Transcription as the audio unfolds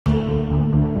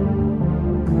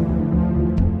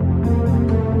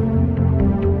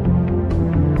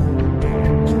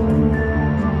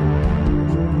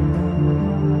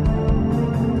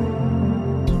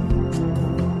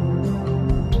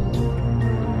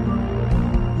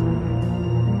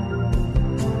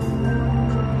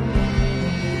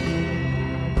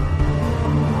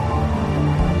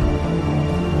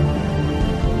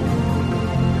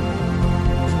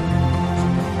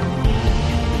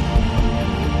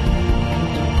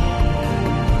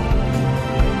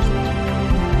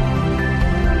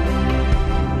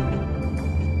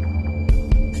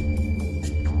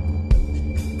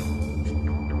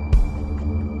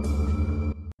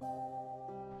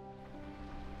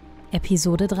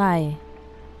Episode 3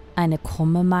 – Eine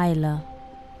krumme Meile.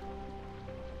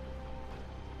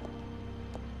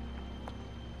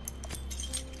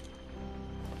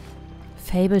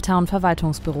 Fabletown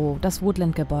Verwaltungsbüro, das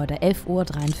Woodland-Gebäude,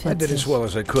 11:43 Uhr. I did as well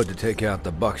as I could to take out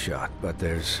the buckshot, but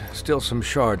there's still some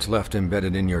shards left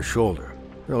embedded in your shoulder.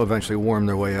 They'll eventually worm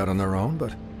their way out on their own,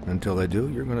 but until they do,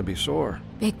 you're gonna be sore.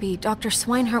 Bigby, Dr.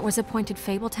 Swinehart was appointed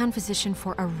Fabletown physician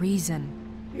for a reason.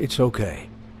 It's okay.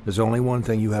 There's only one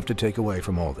thing you have to take away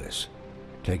from all this.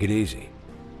 Take it easy.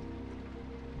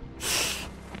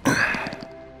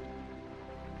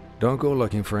 Don't go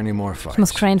looking for any more fights. Ich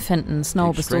muss Crane finden.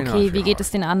 Snow, bist du okay? Wie geht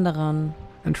es den anderen?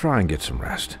 And try and get some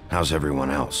rest. How's everyone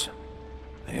else?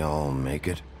 They all make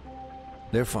it?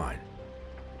 They're fine.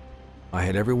 I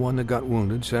had everyone that got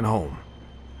wounded sent home.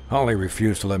 Holly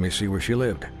refused to let me see where she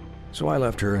lived, so I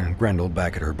left her and Grendel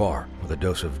back at her bar with a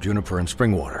dose of juniper and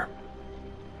spring water.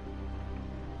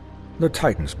 The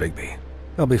Titans, Bigby.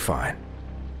 They'll be fine.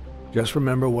 Just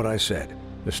remember what I said.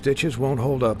 The stitches won't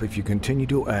hold up if you continue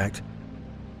to act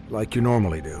like you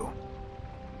normally do.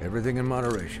 Everything in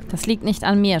moderation. Das liegt nicht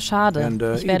an mir, schade. And,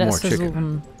 ich werde es chicken.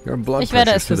 versuchen. Your blood Ich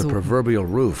werde pressure's es to the versuchen. proverbial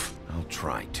roof. I'll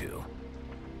try to.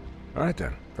 All right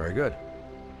then. Very good.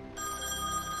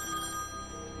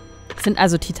 Sind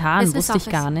also Titanen, Business wusste ich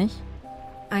office. gar nicht.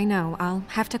 I know, I'll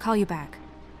have to call you back.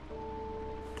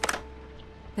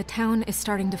 The town is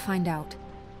starting to find out.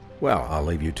 Well, I'll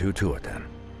leave you two to it then.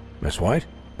 Miss White?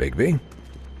 Bigby?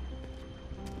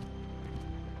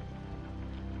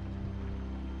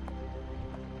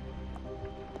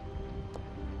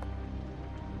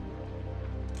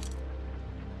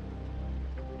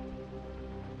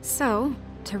 So,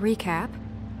 to recap,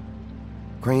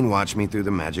 Crane watched me through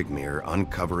the magic mirror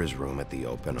uncover his room at the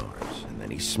open arms, and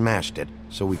then he smashed it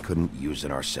so we couldn't use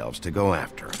it ourselves to go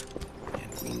after him.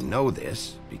 And we know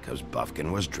this because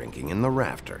Buffkin was drinking in the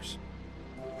rafters.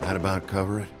 That about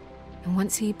cover it? and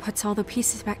once he puts all the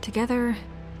pieces back together,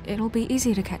 it'll be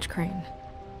easy to catch Crane.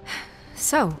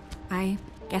 So, I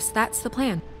guess that's the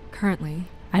plan, currently.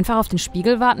 Einfach auf den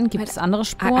Spiegel warten? Gibt es andere I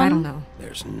Spuren? don't know.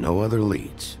 There's no other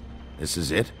leads. This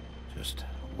is it. Just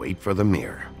wait for the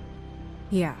mirror.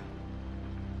 Yeah.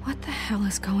 What the hell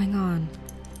is going on?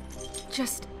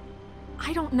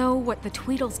 I don't know what the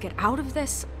Tweedles get out of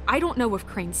this. I don't know if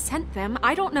Crane sent them.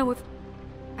 I don't know if...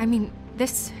 I mean,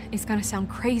 this is gonna sound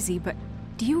crazy, but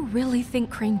do you really think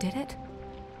Crane did it?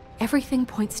 Everything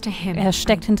points to him.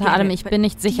 Steckt hinter I get allem. it, Ich but bin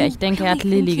nicht do sicher. you Ich denke, er hat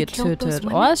really Lily think he killed those getötet.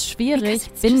 women? Oh, ist schwierig.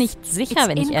 Because Ich bin nicht sicher,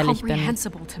 wenn ich ehrlich bin.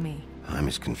 incomprehensible to me. I'm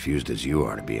as confused as you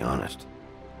are, to be honest.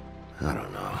 I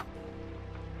don't know.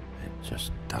 It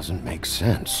just doesn't make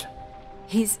sense.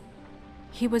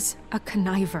 He was a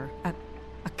conniver,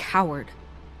 a coward,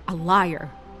 a liar.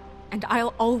 And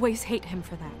I'll always hate him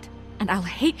for that. And I'll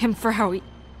hate him for how he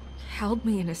held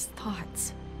me in his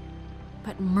thoughts.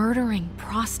 But murdering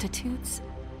prostitutes?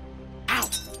 Ow!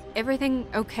 Everything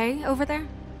okay over there?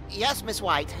 Yes, Miss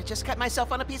White. I just cut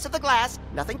myself on a piece of the glass.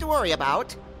 Nothing to worry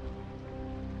about.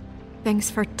 Thanks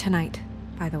for tonight,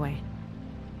 by the way.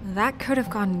 That could have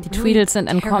gone Die really Tweedles sind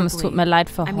entkommen. Es tut mir leid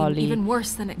für I mean, Holly. even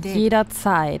worse than it did.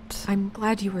 Jederzeit. I'm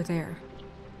glad you were there.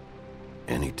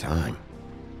 Anytime.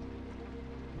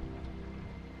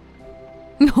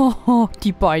 Oh,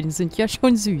 die beiden sind ja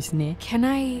schon süß, ne? Can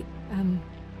I,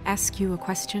 ask you a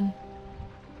question?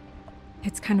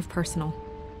 It's kind of personal.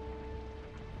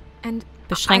 And I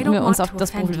Beschränken don't wir uns want auf to das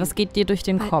offend Profil. you, Was geht dir durch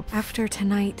den but Kopf? after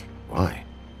tonight, Why?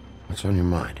 What's on your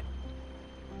mind?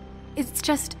 it's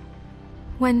just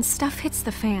when stuff hits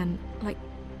the fan,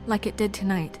 like it did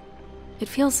tonight. It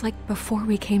feels like before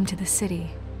we came to the city.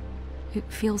 It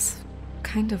feels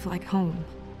kind of like home.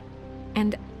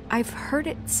 And I've heard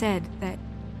it said that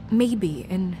maybe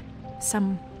in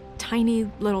some tiny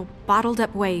little bottled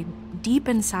up way deep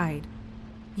inside,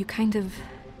 you kind of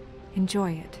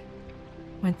enjoy it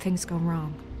when things go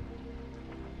wrong.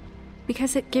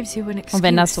 Because it gives you an excuse. Und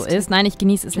wenn das so ist, to nein, ich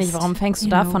genieße es nicht. just, Warum fängst du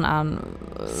you know, davon an?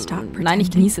 stop Nein, ich pretending.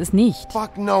 genieße es nicht.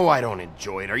 Fuck no, I don't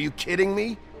enjoy it. Are you kidding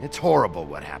me? It's horrible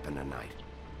what happened tonight.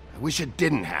 I wish it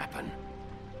didn't happen.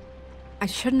 I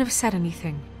shouldn't have said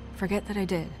anything. Forget that I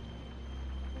did.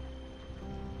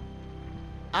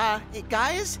 Hey,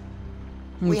 guys?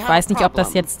 Ich weiß nicht, ob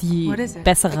das jetzt die What is it? I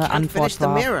bessere can't finish Antwort the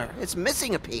war. mirror. It's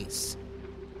missing a piece.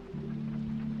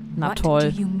 Na What toll. do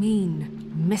you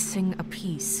mean, missing a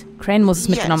piece? Crane muss es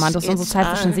Yes, mitgenommen haben. Du hast unsere it's,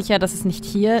 Zeit schon sicher, dass es nicht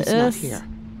hier it's not ist. here.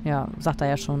 Ja, sagt er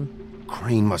ja schon.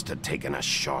 Crane must have taken a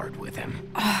shard with him.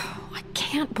 I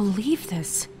can't believe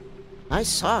this. I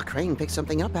saw Crane pick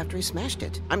something up after he smashed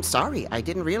it. I'm sorry. I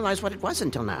didn't realize what it was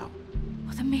until now.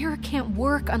 The mirror can't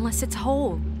work unless it's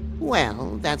whole.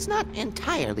 Well, that's not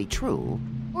entirely true.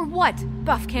 Or what,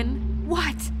 Buffkin?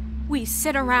 What? We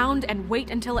sit around and wait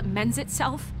until it mends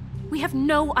itself? We have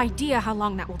no idea how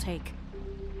long that will take.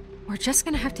 We're just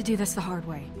gonna have to do this the hard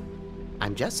way.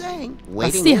 I'm just saying, Das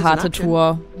waiting ist die is an harte option.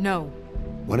 Tour. No.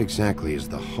 What exactly is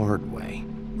the hard way?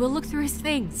 We'll look through his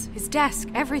things, his desk,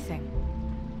 everything.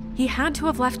 He had to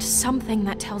have left something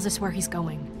that tells us where he's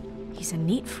going. He's a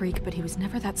neat freak, but he was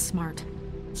never that smart.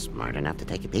 Smart enough to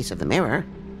take a piece of the mirror.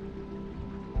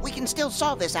 We can still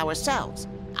solve this ourselves.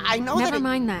 I know Never that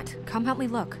mind that. Come help me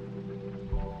look.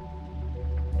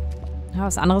 Ja,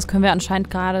 was anderes können wir anscheinend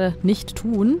gerade nicht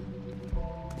tun.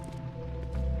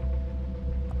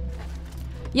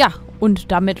 Ja,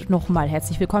 und damit nochmal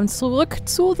herzlich willkommen zurück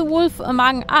zu The Wolf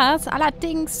Among Us.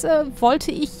 Allerdings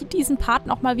wollte ich diesen Part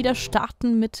nochmal wieder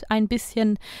starten mit ein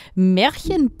bisschen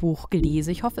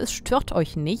Märchenbuchgelese. Ich hoffe, es stört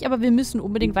euch nicht, aber wir müssen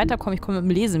unbedingt weiterkommen. Ich komme mit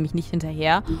dem Lesen nämlich nicht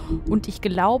hinterher. Und ich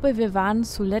glaube, wir waren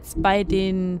zuletzt bei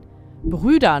den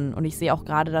Brüdern. Und ich sehe auch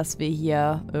gerade, dass wir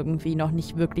hier irgendwie noch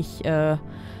nicht wirklich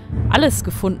alles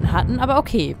gefunden hatten. Aber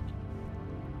okay.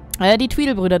 Die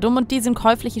Tweedle-Brüder, dumm und die sind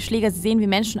käufliche Schläger. Sie sehen, wie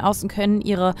Menschen aus und können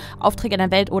ihre Aufträge in der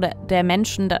Welt oder der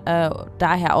Menschen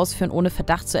daher ausführen, ohne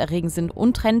Verdacht zu erregen, sind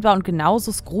untrennbar und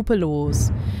genauso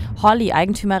skrupellos. Holly,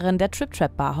 Eigentümerin der Trip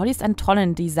Trap Bar. Holly ist eine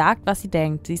Trollin, die sagt, was sie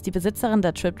denkt. Sie ist die Besitzerin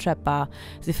der Trip Trap Bar.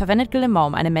 Sie verwendet Glamour,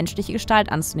 um eine menschliche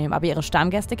Gestalt anzunehmen, aber ihre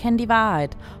Stammgäste kennen die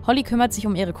Wahrheit. Holly kümmert sich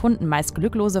um ihre Kunden, meist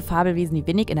glücklose Fabelwesen, die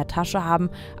wenig in der Tasche haben,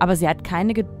 aber sie hat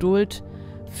keine Geduld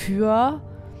für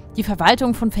die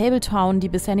Verwaltung von Fabletown, die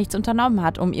bisher nichts unternommen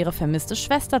hat, um ihre vermisste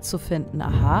Schwester zu finden.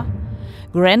 Aha.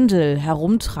 Grendel,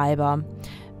 Herumtreiber.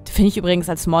 Finde ich übrigens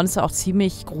als Monster auch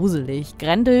ziemlich gruselig.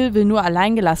 Grendel will nur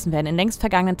allein gelassen werden. In längst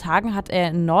vergangenen Tagen hat er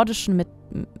in nordischen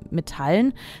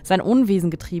Metallen sein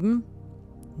Unwesen getrieben.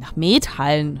 Nach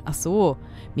Methallen. Ach so.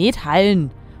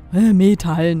 Methallen.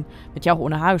 Methallen. Wird ja auch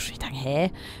ohne H geschrieben. Ich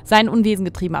dachte, sein Unwesen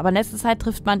getrieben. Aber in letzter Zeit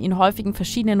trifft man ihn häufig in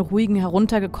verschiedenen ruhigen,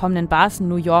 heruntergekommenen Bars in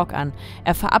New York an.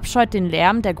 Er verabscheut den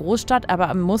Lärm der Großstadt, aber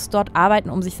er muss dort arbeiten,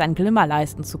 um sich seinen Glimmer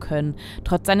leisten zu können.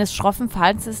 Trotz seines schroffen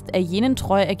Verhaltens ist er jenen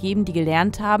treu ergeben, die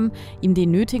gelernt haben, ihm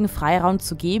den nötigen Freiraum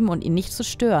zu geben und ihn nicht zu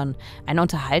stören. Eine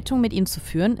Unterhaltung mit ihm zu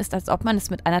führen, ist, als ob man es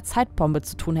mit einer Zeitbombe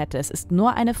zu tun hätte. Es ist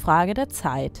nur eine Frage der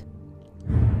Zeit.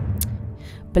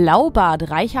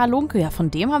 Blaubart, reicher Halunke, ja, von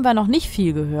dem haben wir noch nicht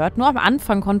viel gehört. Nur am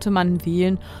Anfang konnte man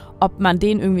wählen, ob man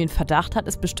den irgendwie in Verdacht hat.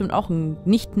 Ist bestimmt auch ein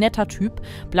nicht netter Typ.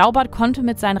 Blaubart konnte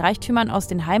mit seinen Reichtümern aus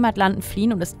den Heimatlanden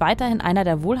fliehen und ist weiterhin einer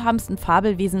der wohlhabendsten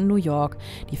Fabelwesen in New York.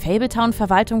 Die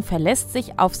Fabletown-Verwaltung verlässt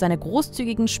sich auf seine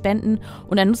großzügigen Spenden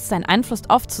und er nutzt seinen Einfluss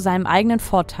oft zu seinem eigenen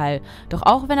Vorteil. Doch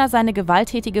auch wenn er seine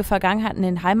gewalttätige Vergangenheit in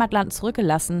den Heimatlanden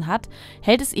zurückgelassen hat,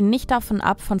 hält es ihn nicht davon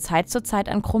ab, von Zeit zu Zeit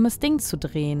ein krummes Ding zu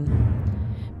drehen.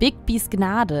 Bigbys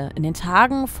Gnade. In den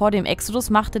Tagen vor dem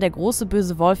Exodus machte der große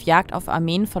böse Wolf Jagd auf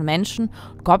Armeen von Menschen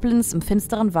und Goblins im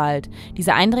finsteren Wald.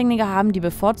 Diese Eindringlinge haben die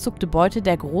bevorzugte Beute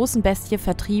der großen Bestie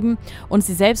vertrieben und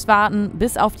sie selbst waren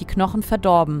bis auf die Knochen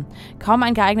verdorben. Kaum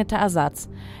ein geeigneter Ersatz.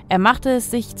 Er machte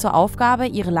es sich zur Aufgabe,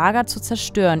 ihre Lager zu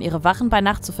zerstören, ihre Wachen bei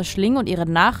Nacht zu verschlingen und ihre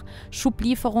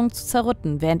Nachschublieferung zu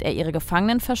zerrütten, während er ihre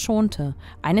Gefangenen verschonte.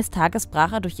 Eines Tages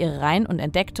brach er durch ihre Reihen und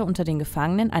entdeckte unter den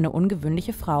Gefangenen eine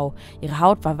ungewöhnliche Frau. Ihre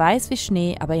Haut war weiß wie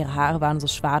Schnee, aber ihre Haare waren so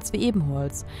schwarz wie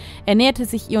Ebenholz. Er näherte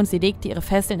sich ihr und sie legte ihre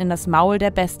Fesseln in das Maul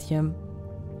der Bestie.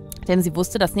 Denn sie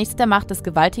wusste, dass nichts der Macht des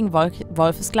gewaltigen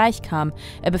Wolfes gleichkam.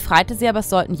 Er befreite sie, aber es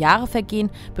sollten Jahre vergehen,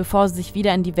 bevor sie sich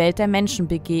wieder in die Welt der Menschen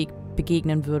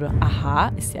begegnen würde.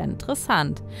 Aha, ist ja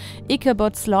interessant.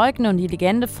 Ickabods Leugne und die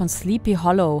Legende von Sleepy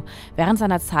Hollow. Während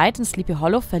seiner Zeit in Sleepy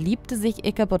Hollow verliebte sich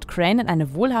Ichabod Crane in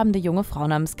eine wohlhabende junge Frau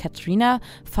namens Katrina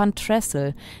van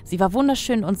Tressel. Sie war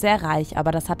wunderschön und sehr reich,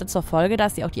 aber das hatte zur Folge,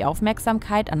 dass sie auch die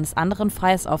Aufmerksamkeit eines anderen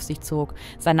Freiers auf sich zog.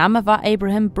 Sein Name war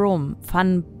Abraham Brom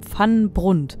van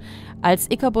Brunt.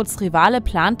 Als Ickabods Rivale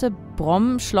plante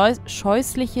Brom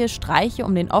scheußliche Streiche,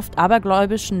 um den oft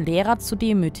abergläubischen Lehrer zu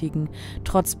demütigen.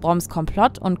 Trotz Broms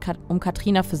Komplott und um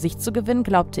Katrina für sich zu gewinnen,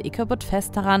 glaubte Ichabod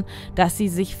fest daran, dass sie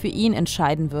sich für ihn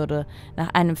entscheiden würde.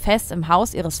 Nach einem Fest im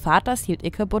Haus ihres Vaters hielt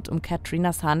Ichabod um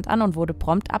Katrinas Hand an und wurde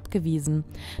prompt abgewiesen.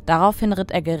 Daraufhin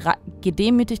ritt er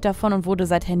gedemütigt davon und wurde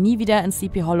seither nie wieder in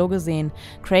Sleepy Hollow gesehen.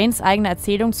 Cranes eigener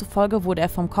Erzählung zufolge wurde er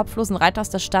vom kopflosen Reiter aus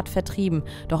der Stadt vertrieben,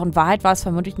 doch in Wahrheit war es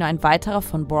vermutlich nur ein weiterer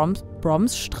von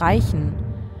Broms Streichen.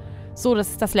 So,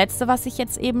 das ist das Letzte, was ich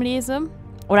jetzt eben lese.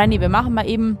 Oder nee, wir machen mal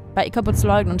eben bei Ickabods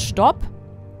Leugne und Stopp.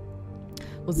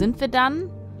 Wo sind wir dann?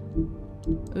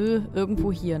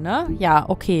 Irgendwo hier, ne? Ja,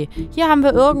 okay. Hier haben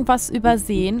wir irgendwas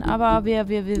übersehen, aber wir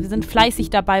sind fleißig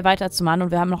dabei weiterzumachen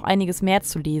und wir haben noch einiges mehr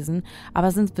zu lesen.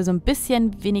 Aber sind wir so ein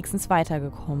bisschen wenigstens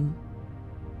weitergekommen.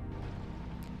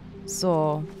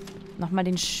 So. Nochmal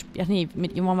den... Ach nee,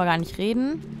 mit ihm wollen wir gar nicht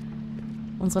reden.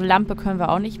 Unsere Lampe können wir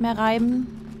auch nicht mehr reiben.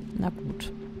 Na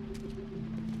gut.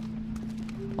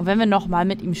 Und wenn wir nochmal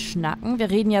mit ihm schnacken,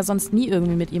 wir reden ja sonst nie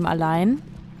irgendwie mit ihm allein.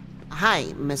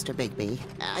 Hi, Mr. Bigby.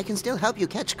 I can still help you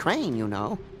catch Crane, you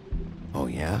know. Oh,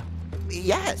 yeah?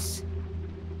 Yes.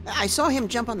 I saw him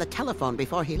jump on the telephone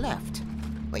before he left.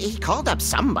 He called up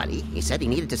somebody. He said he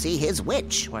needed to see his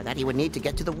witch, or that he would need to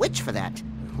get to the witch for that.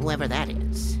 Whoever that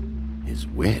is. His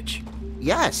witch?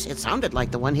 Yes, it sounded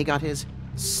like the one he got his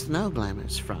snow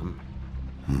glamours from.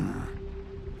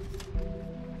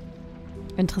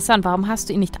 Interessant, warum hast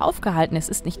du ihn nicht aufgehalten? Es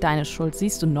ist nicht deine Schuld.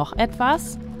 Siehst du noch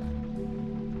etwas?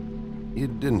 You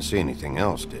didn't see anything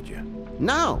else, did you?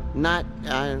 No, not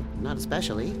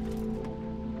especially.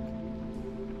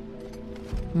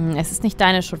 Es ist nicht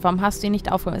deine Schuld. Warum hast du ihn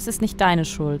nicht aufgehalten? Es ist nicht deine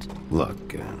Schuld. Look,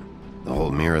 the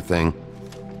whole mirror thing,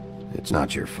 it's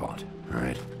not your fault, all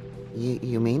right?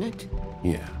 You mean it?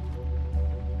 Yeah.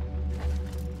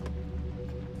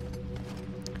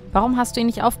 Warum hast du ihn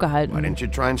nicht Why aufgehalten? didn't you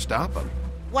try and stop him?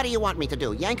 What do you want me to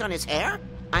do? Yank on his hair?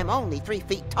 I'm only 3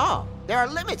 feet tall. There are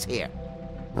limits here.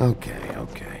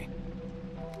 Okay.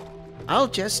 I'll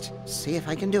just see if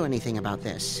I can do anything about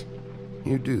this.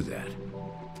 You do that.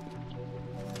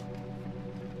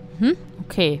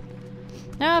 Okay.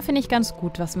 Ja, finde ich ganz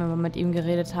gut, was wir mal mit ihm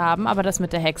geredet haben. Aber das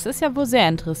mit der Hexe ist ja wohl sehr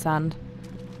interessant.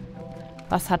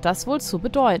 Was hat das wohl zu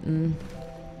bedeuten?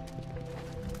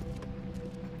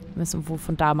 Wir müssen wohl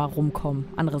von da mal rumkommen.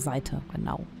 Andere Seite,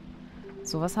 genau.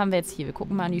 So, was haben wir jetzt hier? Wir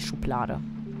gucken mal in die Schublade.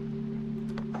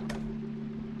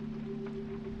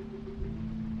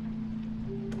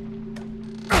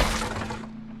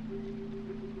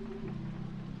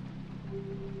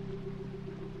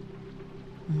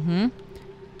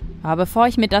 Aber bevor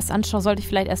ich mir das anschaue, sollte ich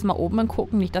vielleicht erstmal oben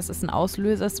gucken. Nicht, dass es ein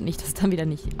Auslöser ist und ich das dann wieder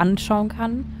nicht anschauen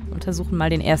kann. Untersuchen mal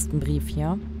den ersten Brief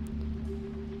hier.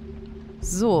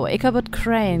 So, Ichabod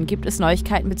Crane. Gibt es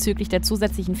Neuigkeiten bezüglich der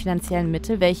zusätzlichen finanziellen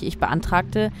Mittel, welche ich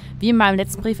beantragte? Wie in meinem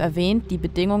letzten Brief erwähnt, die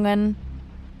Bedingungen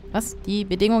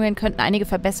könnten einige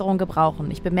Verbesserungen gebrauchen.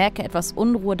 Ich bemerke etwas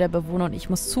Unruhe der Bewohner und ich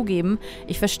muss zugeben,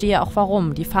 ich verstehe auch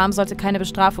warum. Die Farm sollte keine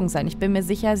Bestrafung sein. Ich bin mir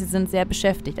sicher, sie sind sehr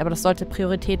beschäftigt, aber das sollte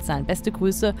Priorität sein. Beste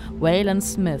Grüße, Waylon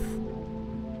Smith.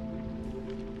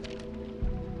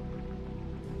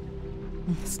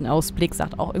 Das ist ein Ausblick,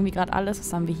 sagt auch irgendwie gerade alles.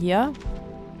 Was haben wir hier?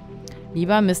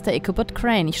 Lieber Mr. Ichabod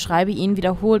Crane, ich schreibe Ihnen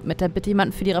wiederholt mit der Bitte,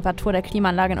 jemanden für die Reparatur der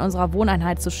Klimaanlage in unserer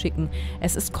Wohneinheit zu schicken.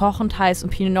 Es ist kochend heiß und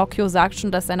Pinocchio sagt schon,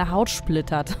 dass seine Haut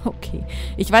splittert. Okay.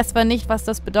 Ich weiß zwar nicht, was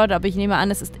das bedeutet, aber ich nehme an,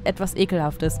 es ist etwas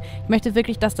Ekelhaftes. Ich möchte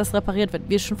wirklich, dass das repariert wird.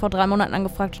 Wie schon vor 3 Monaten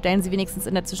angefragt, stellen Sie wenigstens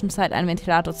in der Zwischenzeit einen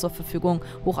Ventilator zur Verfügung.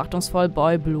 Hochachtungsvoll,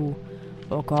 Boy Blue.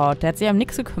 Oh Gott, der hat sich um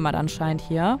nichts gekümmert anscheinend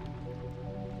hier.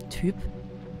 Typ.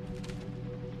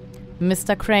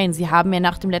 Mr. Crane, Sie haben mir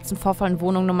nach dem letzten Vorfall in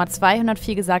Wohnung Nummer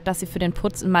 204 gesagt, dass Sie für den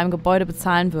Putz in meinem Gebäude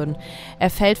bezahlen würden.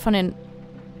 Er fällt von den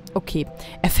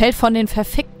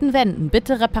verfickten Wänden.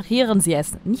 Bitte reparieren Sie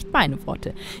es. Nicht meine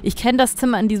Worte. Ich kann das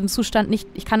Zimmer in diesem Zustand nicht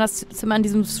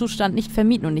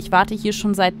vermieten und ich warte hier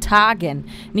schon seit Tagen.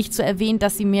 Nicht zu erwähnen,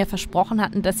 dass Sie mir versprochen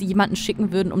hatten, dass Sie jemanden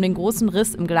schicken würden, um den großen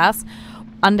Riss im Glas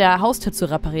an der Haustür zu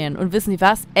reparieren. Und wissen Sie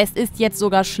was? Es ist jetzt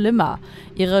sogar schlimmer.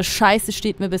 Ihre Scheiße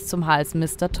steht mir bis zum Hals,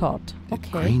 Mr. Todd.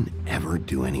 Did Crane ever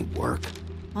do any work?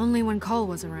 Only when Cole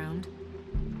was around.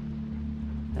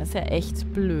 Das ist ja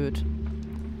echt blöd.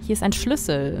 Hier ist ein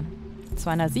Schlüssel.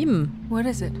 207. What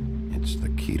is it? It's the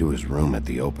key to his room at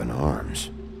the open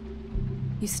arms.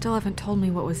 You still haven't told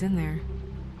me what was in there.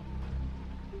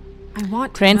 I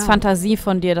want to Cranes know. Fantasie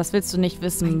von dir, das willst du nicht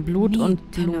wissen. Blut need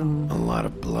und to know. Blumen. A lot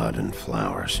of blood and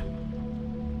flowers.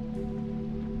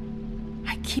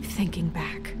 I keep thinking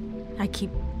back. I keep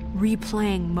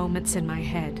replaying moments in my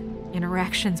head.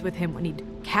 Interactions with him when he'd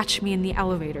catch me in the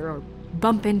elevator or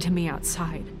bump into me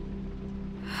outside.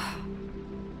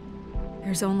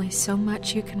 There's only so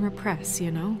much you can repress,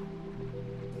 you know?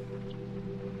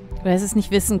 Du hättest es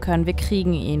nicht wissen können. Wir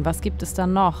kriegen ihn. Was gibt es da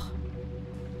noch?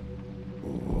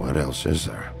 What else is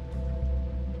there?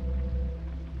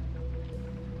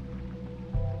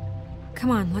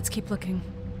 Come on, let's keep looking.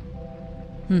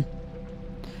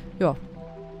 Ja.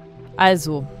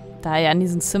 Also, da er in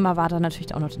diesem Zimmer war, dann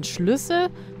natürlich auch noch den Schlüssel.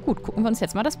 Gut, gucken wir uns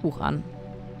jetzt mal das Buch an.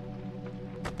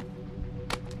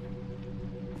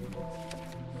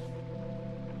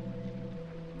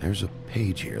 There's a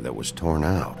page here that was torn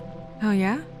out. Oh,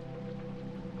 yeah?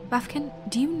 Buffkin,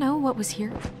 do you know what was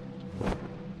here?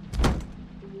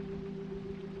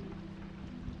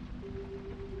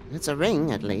 It's a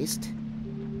ring, at least.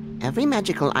 Every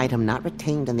magical item not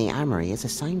retained in the armory is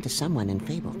assigned to someone in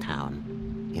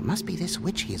Fabletown. It must be this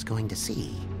witch he is going to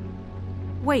see.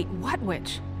 Wait, what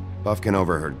witch? Buffkin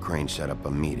overheard Crane set up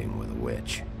a meeting with a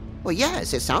witch. Well,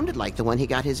 yes, it sounded like the one he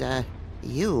got his,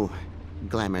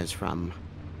 glamours from.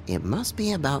 It must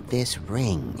be about this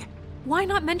ring. Why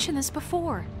not mention this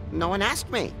before? No one asked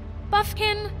me.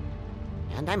 Buffkin!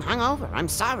 And I'm hungover. I'm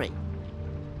sorry.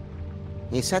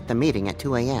 He set the meeting at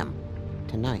 2 a.m.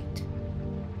 tonight.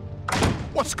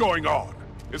 What's going on?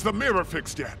 Is the mirror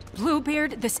fixed yet?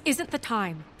 Bluebeard, this isn't the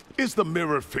time. Is the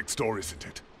mirror fixed or isn't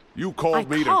it? You called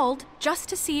me I called just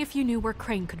to see if you knew where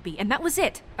Crane could be, and that was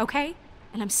it, okay?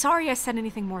 And I'm sorry I said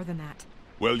anything more than that.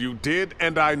 Well, you did,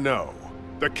 and I know.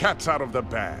 The cat's out of the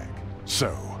bag.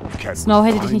 So, can Snow we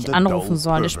hätte dich find nicht the anrufen dull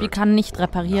sollen. Das Spiel pervert? kann nicht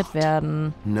repariert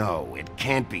werden. No, it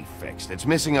can't be fixed. It's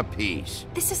missing a piece.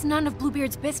 This is none of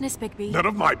Bluebeard's business, Bigby. None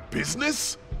of my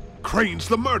business? Crane's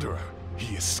the murderer.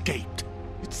 He escaped.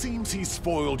 It seems he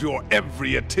spoiled your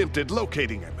every attempt at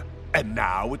locating him. And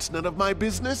now it's none of my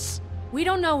business? We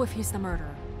don't know if he's the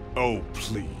murderer. Oh,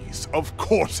 please. Of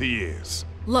course he is.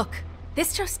 Look,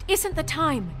 this just isn't the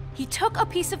time. He took a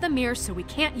piece of the mirror, so we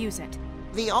can't use it.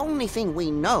 The only thing we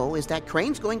know is that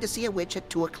Crane's going to see a witch at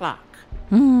 2 o'clock.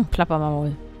 Klapper mal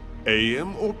wohl.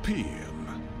 AM or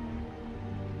PM?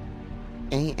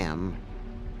 A.M.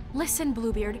 Listen,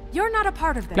 Bluebeard, you're not a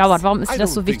part of this. Blaubart, warum ist I dir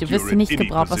das don't so wichtig? think Du wirst you're hier in nicht any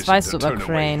gebraucht. Was position weißt du to über turn away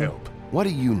Crane? help. What do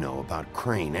you know about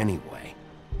Crane anyway?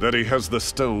 That he has the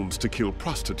stones to kill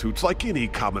prostitutes like any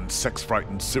common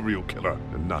sex-frightened serial killer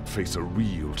and not face a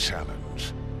real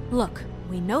challenge. Look,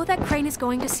 we know that Crane is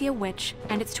going to see a witch,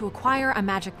 and it's to acquire a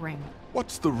magic ring.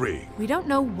 What's the ring? We don't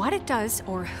know what it does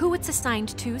or who it's assigned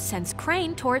to since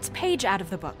Crane tore its page out of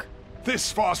the book.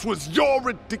 This farce was your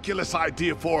ridiculous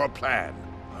idea for a plan.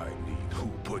 I mean, who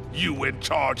put you in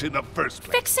charge in the first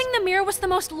place? Fixing the mirror was the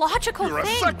most logical You're a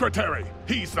thing. secretary.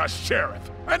 He's the sheriff.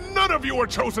 And none of you were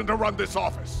chosen to run this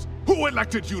office. Who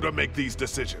elected you to make these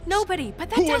decisions? Nobody, but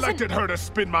that Who doesn't... elected her to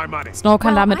spend my money? Snow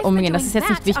kann Well, damit I've been umgehen. Das ist doing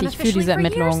jetzt nicht that wichtig für diese unofficially for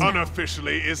years Ermittlung. now.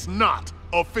 Unofficially is not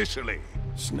officially.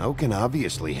 Snow can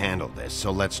obviously handle this,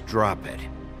 so let's drop it.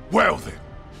 Well then,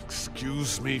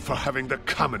 excuse me for having the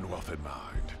Commonwealth in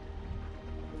mind.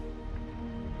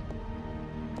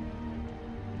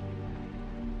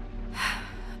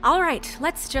 All right,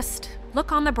 let's just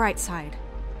look on the bright side.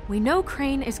 We know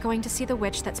Crane is going to see the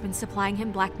witch that's been supplying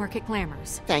him black market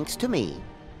glamours. Thanks to me.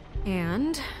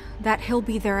 And that he'll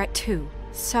be there at 2.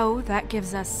 So that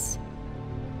gives us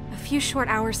a few short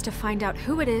hours to find out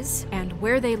who it is and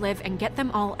where they live and get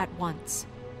them all at once.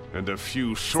 And a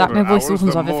few Sag shorter mir, wo ich hours, suchen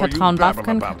the soll. Wir more you vertrauen babble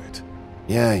Buffkin. about it.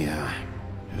 Yeah.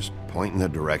 Just point in the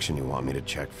direction you want me to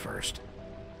check first.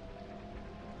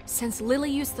 Since Lily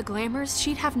used the glamours,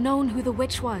 she'd have known who the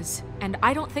witch was. And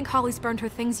I don't think Holly's burned her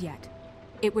things yet.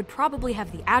 It would probably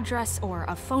have the address or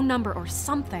a phone number or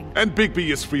something. And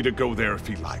Bigby is free to go there if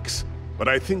he likes. But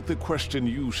I think the question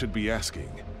you should be asking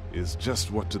is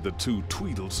just what do the two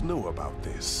Tweedles know about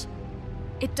this?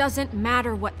 It doesn't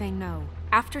matter what they know.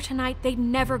 After tonight, they'd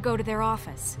never go to their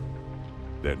office.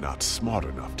 They're not smart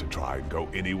enough to try and go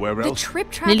anywhere The else.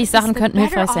 trip track Lillys is Sachen the könnten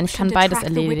better hilfreich sein. Ich option kann to beides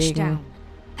track the witch erledigen. down.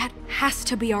 That has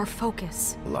to be our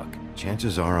focus. Look,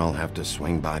 chances are I'll have to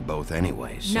swing by both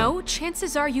anyways. So No,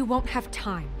 chances are you won't have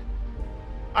time.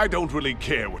 I don't really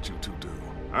care what you two do.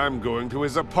 I'm going to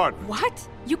his apartment. What?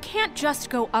 You can't just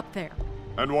go up there.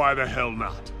 And why the hell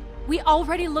not? We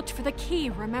already looked for the key,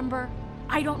 remember?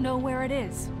 I don't know where it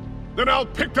is. Then I'll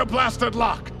pick the blasted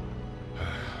lock!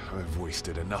 I've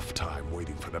wasted enough time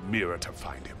waiting for the mirror to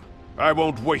find him. I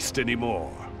won't waste any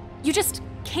more. You just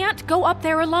can't go up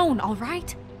there alone, all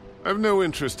right? I've no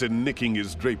interest in nicking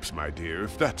his drapes, my dear,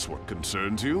 if that's what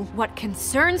concerns you. What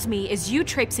concerns me is you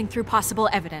traipsing through possible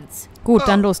evidence. Gut,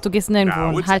 dann los. Du gehst nirgendwo Now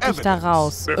und it's halt dich da evidence.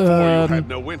 raus. Before you had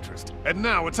no interest, and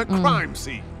now it's a crime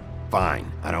scene. fine,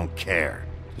 I don't care.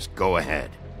 Just go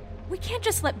ahead. We can't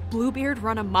just let Bluebeard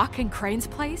run amok in Crane's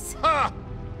place. Ha!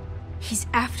 He's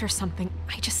after something.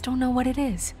 I just don't know what it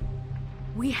is.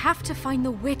 We have to find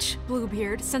the witch,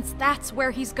 Bluebeard, since that's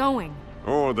where he's going.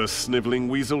 Or the sniveling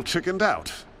weasel chickened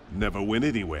out. Never went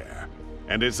anywhere.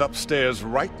 And is upstairs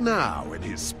right now in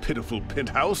his pitiful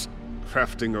penthouse,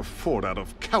 crafting a fort out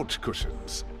of couch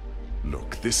cushions.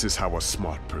 Look, this is how a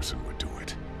smart person would do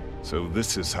it. So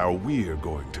this is how we're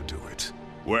going to do it.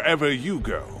 Wherever you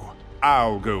go,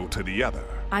 I'll go to the other.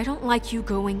 I don't like you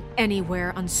going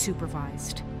anywhere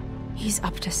unsupervised. He's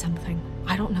up to something.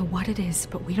 I don't know what it is,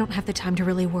 but we don't have the time to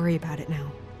really worry about it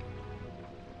now.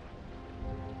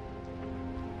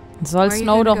 Soll Where are you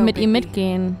Snow gonna doch go, mit ihm Bigby?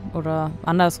 mitgehen. Oder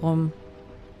andersrum.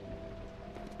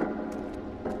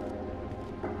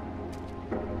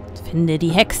 Finde die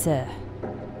Hexe.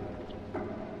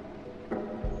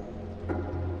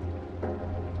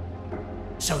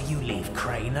 So you leave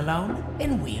Crane alone,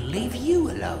 and we'll leave you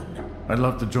alone. I'd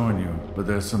love to join you, but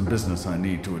there's some business I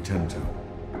need to attend to.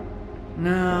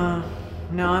 No,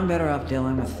 I'm better off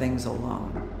dealing with things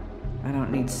alone. I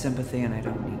don't need sympathy and I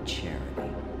don't need charity.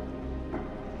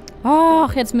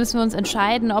 Och, jetzt müssen wir uns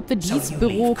entscheiden, ob wir dieses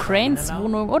Büro, Cranes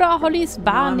Wohnung oder Hollys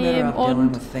Bar nehmen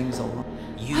und...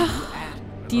 Ach,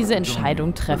 diese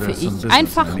Entscheidung treffe ich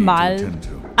einfach mal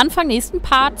Anfang nächsten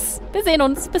Parts. Wir sehen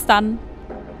uns. Bis dann.